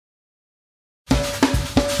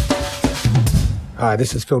Hi,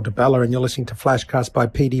 this is Phil DeBella and you're listening to FlashCast by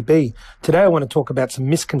PDB. Today I want to talk about some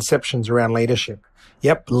misconceptions around leadership.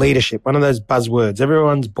 Yep, leadership, one of those buzzwords.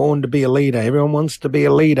 Everyone's born to be a leader. Everyone wants to be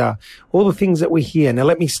a leader. All the things that we hear. Now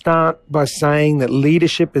let me start by saying that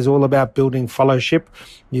leadership is all about building fellowship.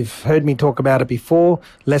 You've heard me talk about it before.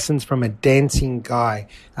 Lessons from a dancing guy.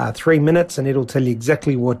 3 minutes and it'll tell you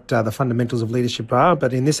exactly what the fundamentals of leadership are.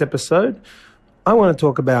 But in this episode, I want to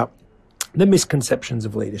talk about the misconceptions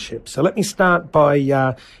of leadership. So let me start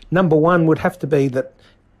by number one would have to be that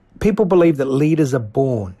people believe that leaders are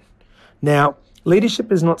born. Now, leadership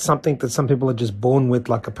is not something that some people are just born with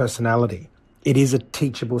like a personality. It is a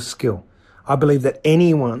teachable skill. I believe that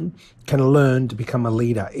anyone can learn to become a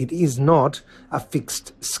leader. It is not a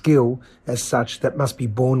fixed skill as such that must be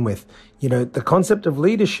born with. You know, the concept of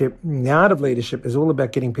leadership, the art of leadership is all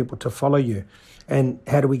about getting people to follow you. And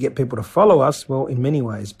how do we get people to follow us? Well, in many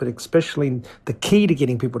ways, but especially the key to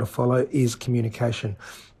getting people to follow is communication.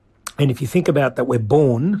 And if you think about that, we're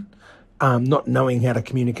born not knowing how to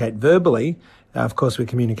communicate verbally. Of course, we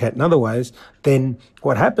communicate in other ways. Then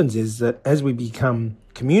what happens is that as we become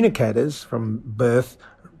communicators from birth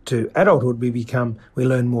to adulthood, we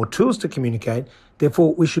learn more tools to communicate.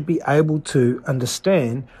 Therefore, we should be able to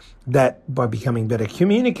understand that by becoming better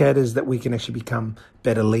communicators that we can actually become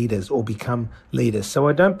better leaders or become leaders. So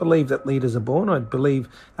I don't believe that leaders are born. I believe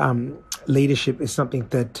leadership is something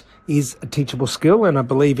that is a teachable skill, and I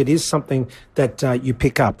believe it is something that you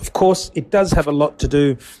pick up. Of course, it does have a lot to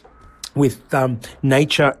do with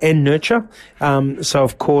nature and nurture. So,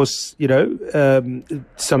 of course, you know,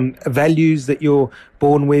 some values that you're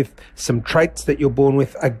born with, some traits that you're born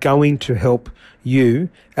with are going to help you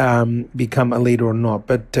become a leader or not.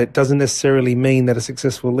 But it doesn't necessarily mean that a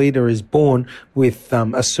successful leader is born with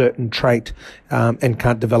a certain trait and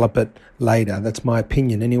can't develop it later. That's my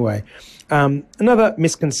opinion anyway. Another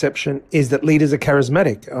misconception is that leaders are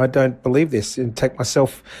charismatic. I don't believe this. And take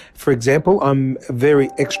myself, for example, I'm very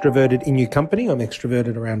extroverted in your company. I'm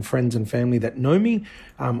extroverted around friends and family that know me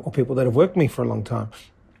or people that have worked with me for a long time.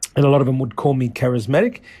 And a lot of them would call me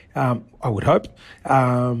charismatic, I would hope.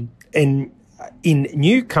 And in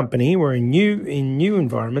new company or in new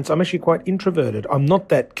environments, I'm actually quite introverted. I'm not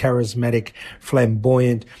that charismatic,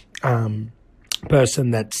 flamboyant person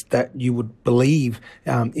that you would believe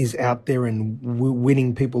is out there and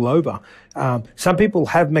winning people over. Some people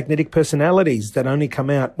have magnetic personalities that only come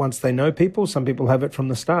out once they know people. Some people have it from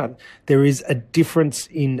the start. There is a difference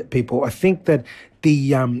in people. I think that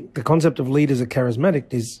the concept of leaders are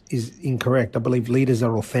charismatic is incorrect. I believe leaders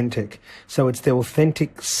are authentic. So it's their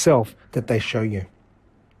authentic self that they show you.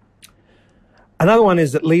 Another one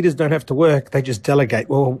is that leaders don't have to work, they just delegate.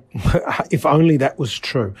 Well, if only that was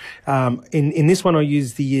true. In this one, I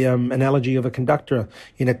use the analogy of a conductor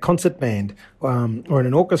in a concert band or in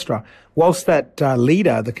an orchestra. Whilst that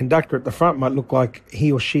leader, the conductor at the front, might look like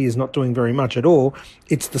he or she is not doing very much at all,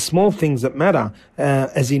 it's the small things that matter,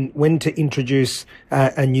 as in when to introduce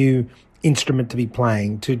a new instrument to be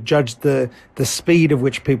playing, to judge the speed of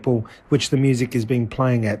which the music is being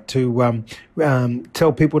playing at, to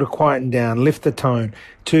tell people to quieten down, lift the tone,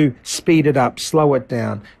 to speed it up, slow it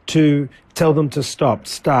down, to tell them to stop,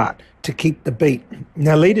 start, to keep the beat.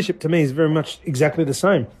 Now, leadership to me is very much exactly the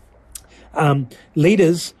same.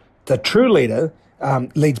 Leaders, the true leader,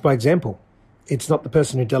 leads by example. It's not the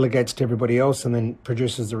person who delegates to everybody else and then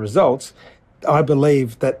produces the results. I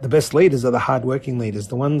believe that the best leaders are the hardworking leaders,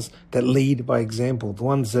 the ones that lead by example, the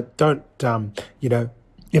ones that don't,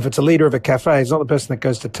 if it's a leader of a cafe, it's not the person that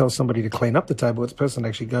goes to tell somebody to clean up the table. It's the person that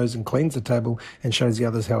actually goes and cleans the table and shows the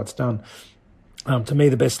others how it's done. To me,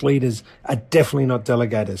 the best leaders are definitely not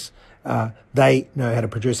delegators. They know how to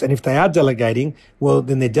produce. And if they are delegating, well,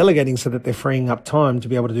 then they're delegating so that they're freeing up time to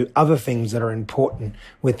be able to do other things that are important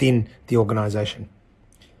within the organization.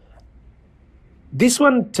 This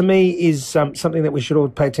one, to me, is something that we should all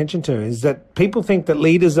pay attention to, is that people think that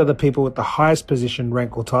leaders are the people with the highest position,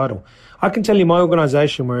 rank or title. I can tell you my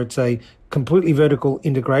organization, where it's a completely vertical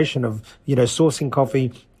integration of, sourcing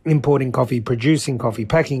coffee, importing coffee, producing coffee,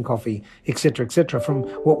 packing coffee, et cetera, from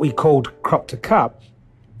what we called crop to cup.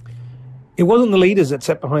 It wasn't the leaders that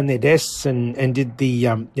sat behind their desks and did the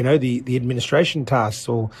administration tasks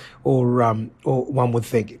or one would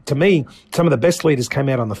think. To me, some of the best leaders came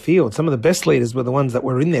out on the field. Some of the best leaders were the ones that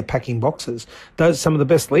were in there packing boxes. Some of the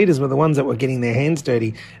best leaders were the ones that were getting their hands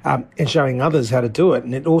dirty and showing others how to do it.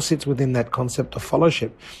 And it all sits within that concept of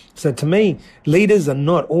fellowship. So to me, leaders are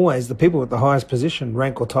not always the people with the highest position,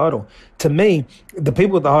 rank or title. To me, the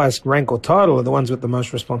people with the highest rank or title are the ones with the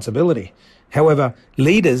most responsibility. However,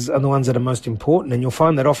 leaders are the ones that are most important, and you'll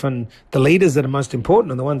find that often the leaders that are most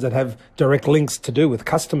important are the ones that have direct links to do with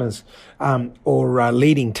customers or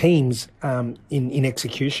leading teams in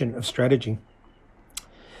execution of strategy.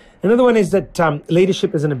 Another one is that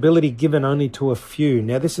leadership is an ability given only to a few.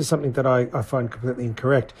 Now, this is something that I find completely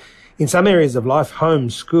incorrect. In some areas of life,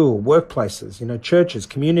 homes, school, workplaces, churches,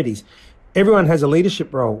 communities, everyone has a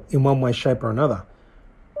leadership role in one way, shape or another.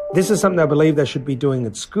 This is something I believe they should be doing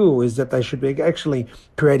at school, is that they should be actually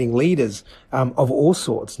creating leaders of all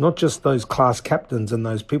sorts, not just those class captains and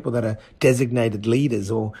those people that are designated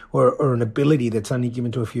leaders or an ability that's only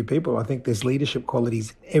given to a few people. I think there's leadership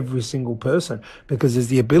qualities in every single person, because there's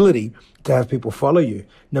the ability to have people follow you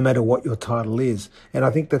no matter what your title is. And I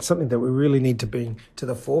think that's something that we really need to bring to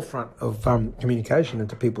the forefront of communication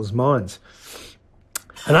into people's minds.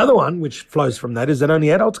 Another one which flows from that is that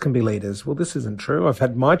only adults can be leaders. Well, this isn't true. I've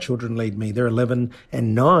had my children lead me. They're 11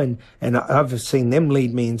 and 9, and I've seen them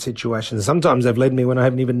lead me in situations. Sometimes they've led me when I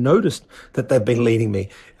haven't even noticed that they've been leading me.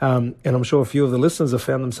 And I'm sure a few of the listeners have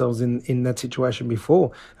found themselves in that situation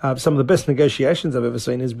before. Some of the best negotiations I've ever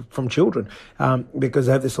seen is from children, because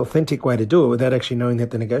they have this authentic way to do it without actually knowing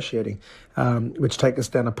that they're negotiating, which take us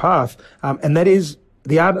down a path. And that is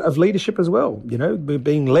the art of leadership as well. We're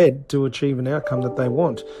being led to achieve an outcome that they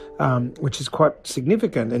want, which is quite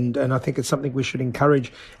significant. And I think it's something we should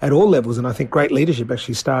encourage at all levels. And I think great leadership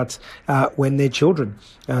actually starts when they're children,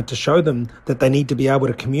 to show them that they need to be able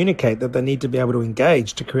to communicate, that they need to be able to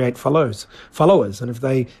engage, to create followers. And if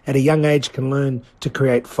they at a young age can learn to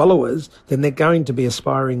create followers, then they're going to be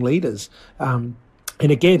aspiring leaders. And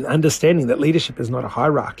again, understanding that leadership is not a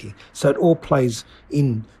hierarchy, so it all plays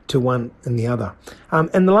into one and the other.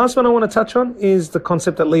 And the last one I want to touch on is the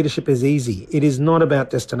concept that leadership is easy. It is not about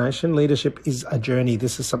destination. Leadership is a journey.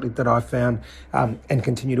 This is something that I found and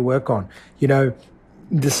continue to work on.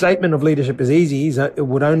 The statement of leadership is easy it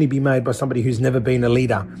would only be made by somebody who's never been a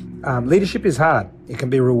leader. Leadership is hard. It can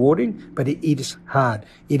be rewarding, but it is hard.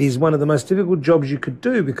 It is one of the most difficult jobs you could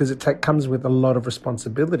do, because it comes with a lot of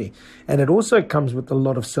responsibility. And it also comes with a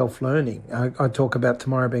lot of self-learning. I talk about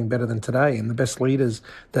tomorrow being better than today, and the best leaders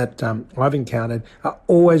that I've encountered are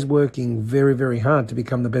always working very, very hard to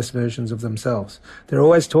become the best versions of themselves. They're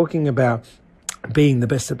always talking about being the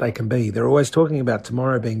best that they can be. They're always talking about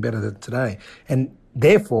tomorrow being better than today. And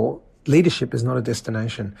therefore, leadership is not a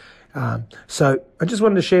destination. So I just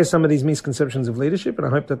wanted to share some of these misconceptions of leadership, and I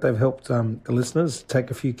hope that they've helped the listeners take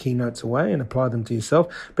a few key notes away and apply them to yourself.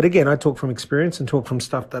 But again, I talk from experience and talk from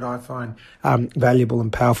stuff that I find valuable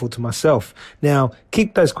and powerful to myself. Now,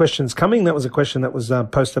 keep those questions coming. That was a question that was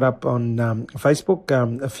posted up on Facebook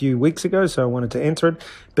a few weeks ago, so I wanted to answer it.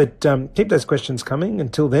 But keep those questions coming.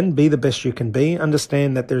 Until then, be the best you can be.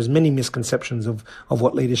 Understand that there's many misconceptions of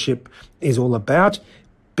what leadership is all about.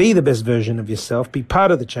 Be the best version of yourself. Be part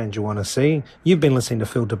of the change you want to see. You've been listening to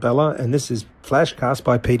Phil DeBella, and this is FlashCast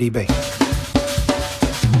by PDB.